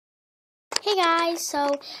Hey guys,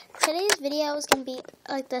 so today's video is going to be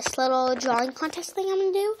like this little drawing contest thing I'm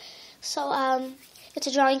going to do. So, it's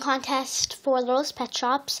a drawing contest for Littlest Pet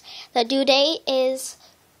Shops. The due date is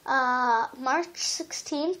March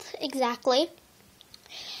 16th, exactly.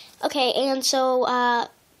 Okay, and so,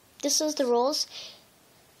 this is the rules.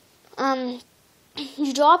 You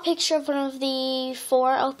draw a picture of one of the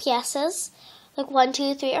 4 LPSs, like 1,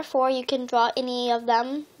 2, 3, or 4. You can draw any of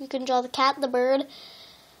them. You can draw the cat, the bird,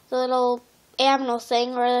 the little animal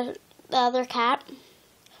thing, or the other cat,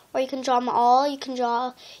 or you can draw them all. You can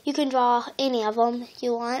draw any of them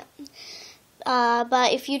you want.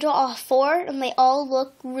 But if you draw all 4 and they all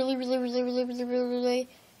look really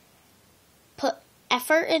put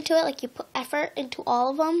effort into it, like you put effort into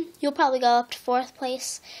all of them, you'll probably go up to 4th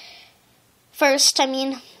place. First, I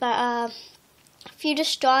mean, but if you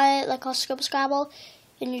just draw it like all Scrabble,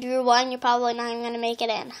 and you drew 1, you're probably not even going to make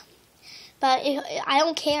it in. But I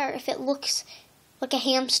don't care if it looks like a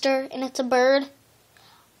hamster and it's a bird.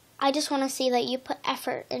 I just want to see that you put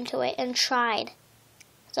effort into it and tried.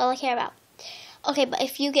 That's all I care about. Okay, but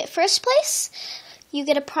if you get 1st place, you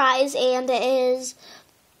get a prize, and it is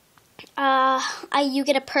you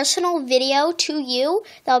get a personal video to you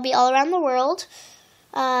that will be all around the world.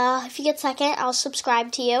 If you get 2nd, I'll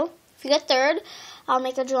subscribe to you. If you get 3rd, I'll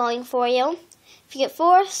make a drawing for you. If you get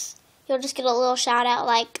 4th, you'll just get a little shout out,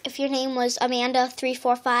 like if your name was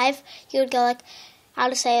Amanda345, you would go like, how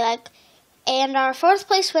to say, like, and our 4th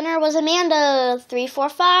place winner was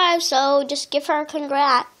Amanda345, so just give her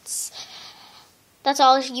congrats. That's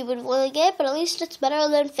all you would really get, but at least it's better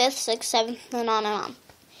than 5th, 6th, 7th, and on and on.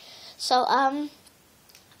 So, I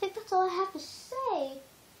think that's all I have to say.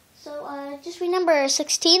 So, just remember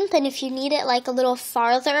 16th, and if you need it like a little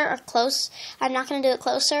farther or close, I'm not going to do it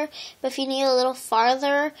closer, but if you need a little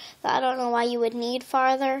farther, I don't know why you would need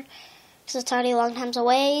farther, because it's already a long time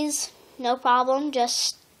away, no problem,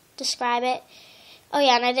 just describe it. Oh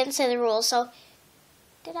yeah, and I didn't say the rules, so,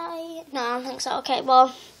 did I? No, I don't think so. Okay,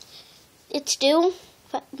 well, it's due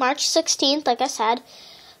March 16th, like I said,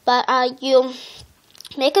 but, you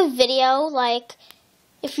make a video, like,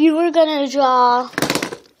 if you were going to draw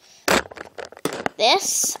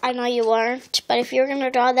this, I know you weren't, but if you were going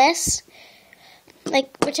to draw this,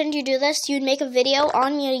 like, pretend you do this, you'd make a video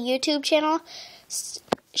on your YouTube channel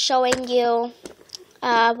showing you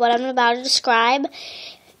what I'm about to describe,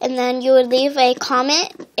 and then you would leave a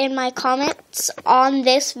comment in my comments on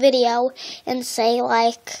this video and say,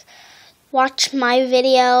 like, watch my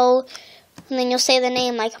video, and then you'll say the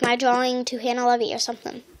name, like, my drawing to Hannah Levy or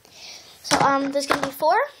something. So, there's going to be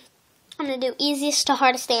 4. I'm going to do easiest to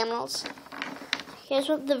hardest animals. Here's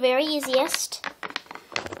the very easiest.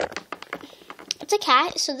 It's a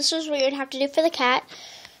cat, so this is what you're going to have to do for the cat.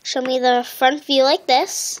 Show me the front view like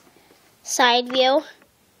this, side view,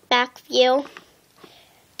 back view,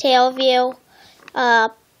 tail view,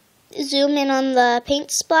 zoom in on the paint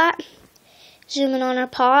splat, zoom in on her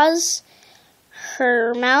paws,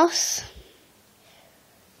 her mouth,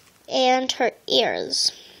 and her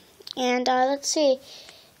ears. And let's see.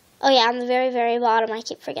 Oh yeah, on the very, very bottom, I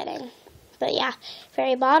keep forgetting. But yeah,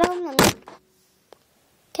 very bottom.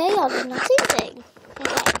 Okay, I'll do the same thing.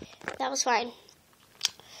 Okay, that was fine.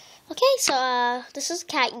 Okay, so this is a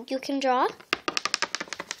cat you can draw.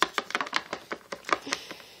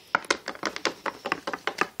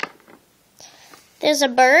 There's a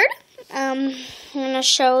bird. I'm going to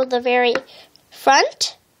show the very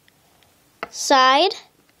front, side,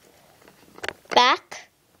 back,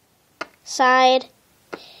 side,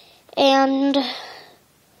 and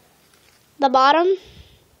the bottom,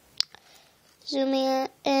 zooming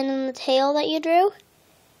in on the tail that you drew,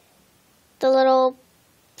 the little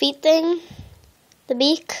feet thing, the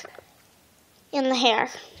beak, and the hair.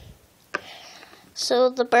 So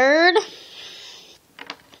the bird,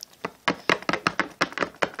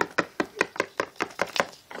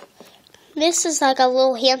 this is like a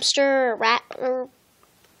little hamster or rat or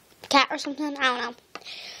cat or something, I don't know.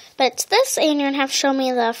 But it's this, and you're going to have to show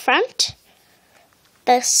me the front,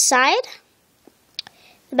 the side,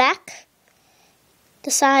 the back,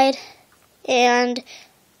 the side, and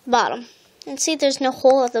the bottom. And see, there's no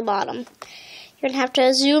hole at the bottom. You're going to have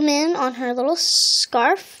to zoom in on her little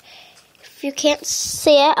scarf. If you can't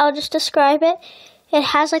see it, I'll just describe it. It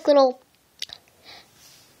has like little,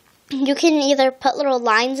 you can either put little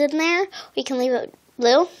lines in there, or you can leave it blue.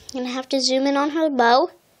 You're going to have to zoom in on her bow,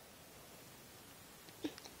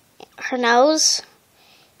 her nose,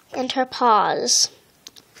 and her paws.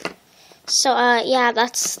 So, yeah,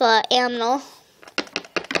 that's the animal.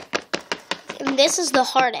 And this is the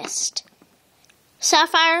hardest.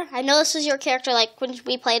 Sapphire, I know this is your character, like, when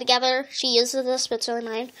we play together, she uses this, but it's really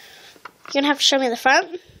mine. you're going to have to show me the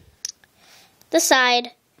front, the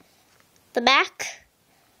side, the back,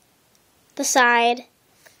 the side,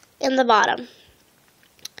 and the bottom.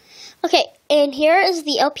 Okay, and here is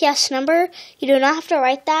the LPS number. You do not have to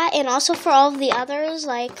write that. And also for all of the others,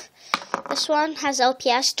 like this one has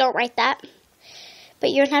LPS, don't write that.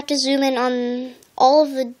 But you're going to have to zoom in on all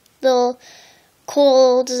of the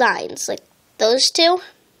cool designs, like those two.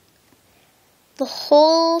 The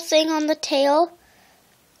whole thing on the tail,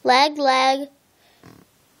 leg,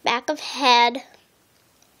 back of head,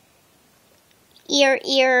 ear,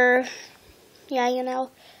 yeah, you know,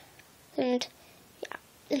 and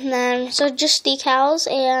then, so just decals,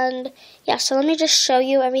 and yeah, so let me just show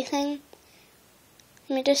you everything.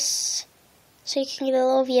 Let me just, so you can get a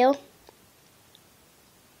little view.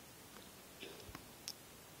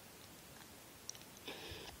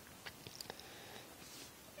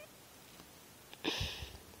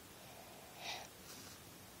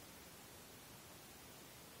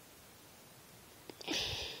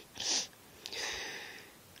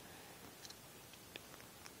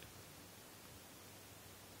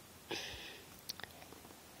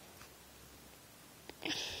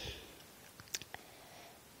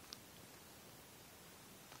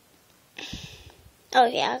 Oh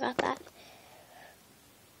yeah, I got that.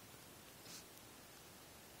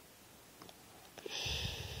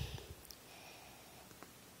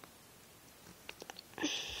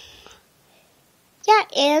 Yeah,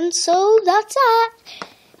 and so that's that.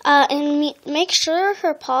 And make sure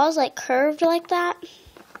her paw's like curved like that.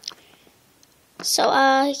 So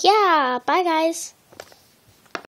yeah, bye guys.